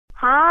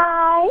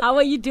Hi, How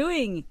are you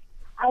doing?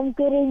 I'm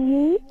good and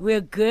you?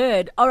 We're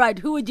good. All right,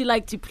 who would you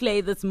like to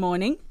play this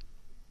morning?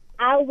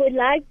 I would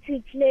like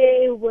to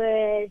play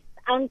with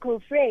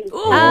Uncle Fred.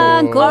 Ooh.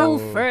 Uncle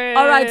Fresh.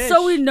 All right,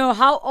 so we know,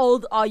 how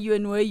old are you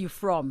and where are you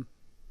from?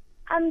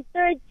 I'm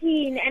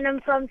 13 and I'm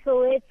from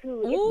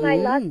Soweto. It's my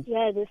last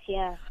year this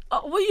year.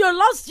 Well, your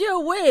last year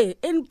where?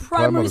 In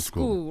primary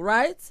school,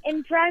 right?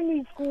 In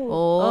primary school.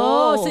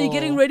 Oh, so you're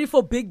getting ready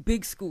for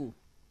big school.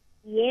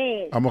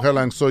 Yes.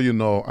 Amogelang, so you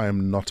know I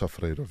am not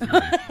afraid of you.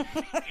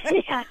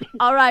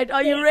 All right,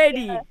 are you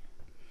ready?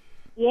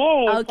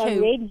 Yes, Okay.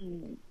 I'm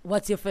ready.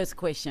 What's your first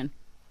question?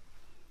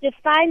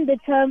 Define the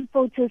term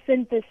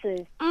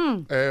photosynthesis.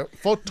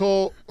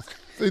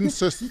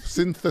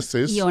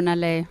 Photosynthesis Yona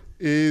le.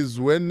 is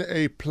when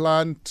a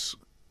plant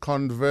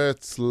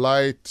converts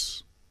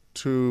light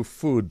to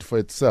food for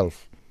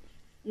itself.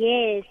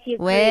 Yes, you're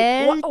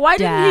Well Why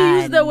didn't he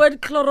use the done.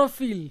 word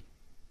chlorophyll?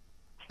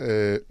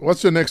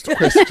 What's your next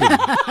question?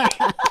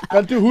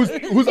 Kanti, who's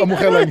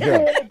Amogelang here?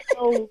 correct.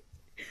 So,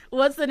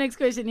 What's the next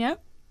question, yeah?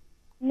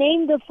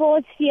 name the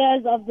 4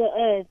 spheres of the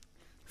earth.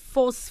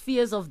 4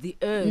 spheres of the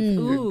earth.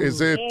 Ooh. Is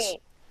it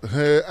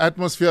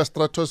atmosphere,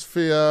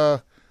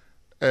 stratosphere,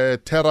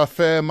 terra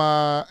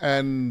firma,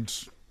 and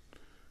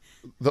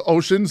the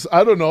oceans?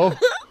 I don't know.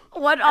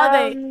 What are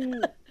they?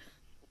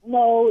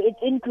 No, it's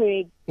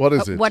incorrect. What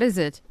is it? What is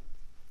it?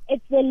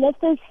 It's the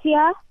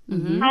lithosphere,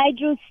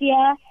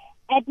 hydrosphere,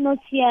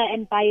 atmosphere,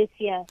 and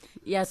biosphere.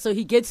 Yeah, so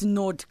he gets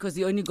naught because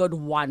he only got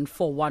 1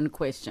 for 1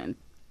 question.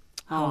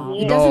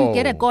 He doesn't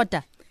get a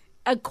quarter.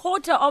 A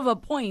quarter of a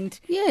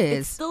point. Yes.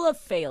 It's still a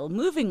fail.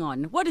 Moving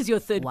on. What is your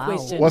third Wow.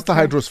 question? What's the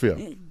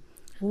hydrosphere?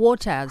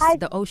 Waters,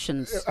 the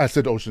oceans. I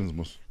said oceans,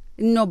 Mus.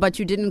 No, but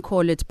you didn't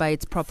call it by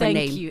its proper Thank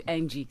name. you,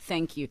 Angie.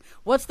 Thank you.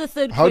 What's the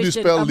third How do you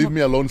question? spell leave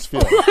me alone sphere?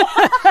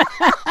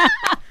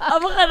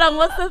 Amogelang,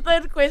 what's the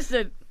third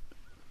question?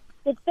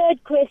 The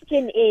third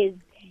question is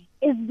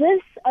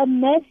this a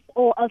myth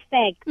or a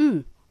fact?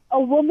 A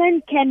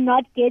woman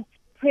cannot get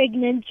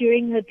pregnant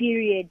during her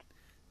period.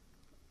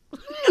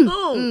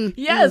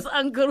 Yes,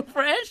 Uncle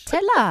Fresh.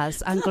 Tell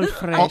us, Uncle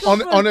Fresh.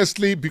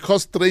 Honestly,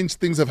 because strange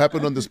things have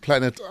happened on this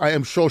planet, I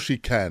am sure she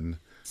can.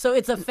 So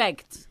it's a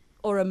fact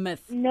or a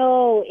myth?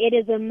 No, it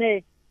is a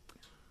myth.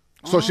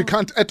 So she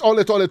can't at all.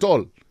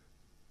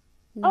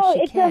 Oh, She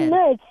it's can. a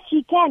myth.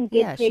 She can get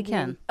Yeah, she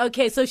pregnant. can.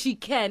 Okay, so she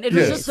can. It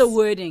was Yes. just the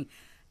wording.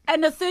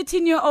 And a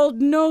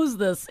 13-year-old knows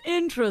this.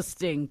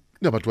 Interesting.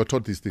 Yeah, but we're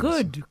taught these things.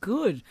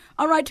 Good.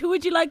 All right, who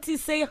would you like to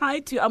say hi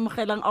to,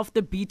 Amogelang,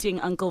 after beating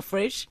Uncle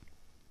Fresh?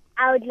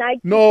 I would like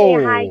to No,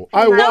 say hi to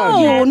I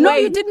my won. No,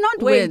 you did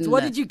not Wait, win.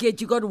 what did you get?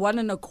 You got 1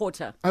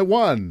 1/4. I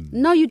won.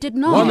 No, you did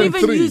not. One You and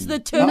didn't even 3. use the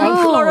term No.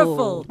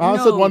 chlorophyll. I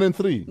answered 1 and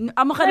 3.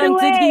 Amogelang,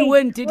 did he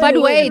win? Did But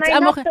he win? wait,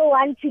 I'm not the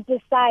one to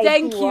decide.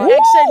 Thank who you. won.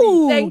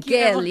 Actually, thank you.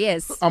 girl,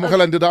 yes.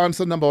 Amogelang, did I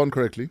answer number 1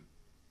 correctly?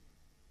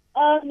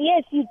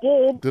 Yes, you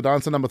did. Did I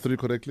answer number 3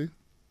 correctly?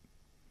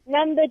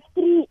 Number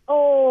 3.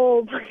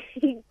 Oh.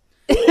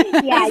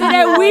 Yeah, Is it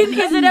a win?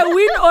 Is it a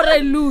win or a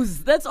lose?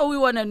 That's all we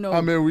want to know.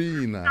 I'm a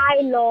winner. I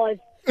lost.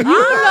 You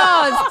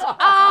lost.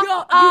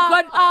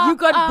 You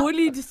got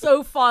bullied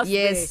so fast.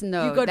 Yes, there.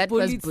 no, you got that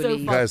was bullied so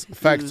bullying. fast. Guys,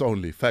 facts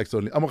only.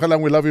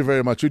 Amogelang, we love you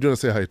very much. Who do you want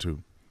to say hi to?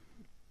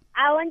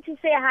 I want to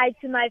say hi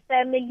to my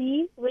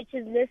family, which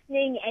is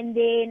listening, and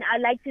then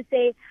I'd like to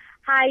say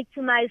hi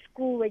to my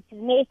school, which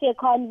is Mayfair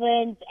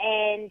Convent,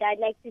 and I'd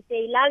like to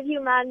say, love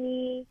you,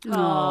 Mommy.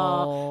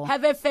 Aw.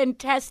 Have a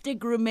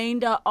fantastic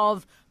remainder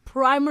of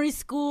primary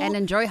school. And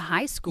enjoy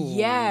high school.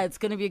 Yeah, it's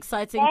going to be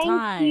exciting Thank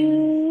time.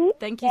 you.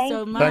 Thank you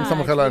so much. Thanks,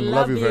 Amogelang. We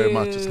Love you very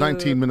much. It's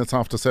 19 minutes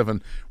after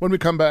 7. When we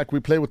come back, we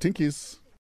play with Tinkies.